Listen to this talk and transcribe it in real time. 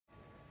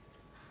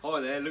Hi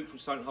there, Luke from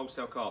Solent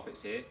Wholesale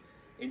Carpets here,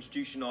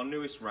 introducing our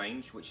newest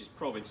range, which is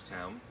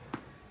Provincetown.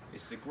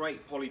 It's a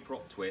great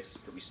polyprop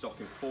twist that we stock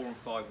in 4 and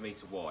 5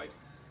 metre wide.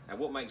 And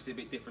what makes it a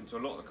bit different to a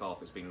lot of the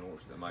carpets being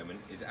launched at the moment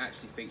is it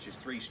actually features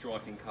 3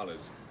 striking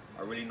colours,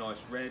 a really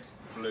nice red,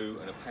 blue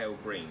and a pale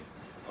green,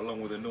 along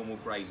with the normal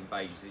greys and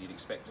beiges that you'd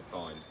expect to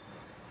find.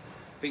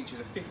 Features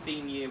a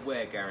 15-year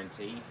wear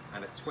guarantee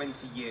and a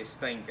 20-year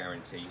stain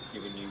guarantee,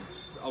 giving you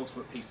the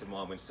ultimate peace of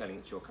mind when selling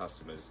it to your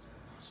customers.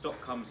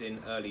 Stock comes in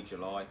early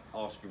July.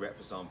 Ask your rep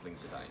for sampling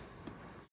today.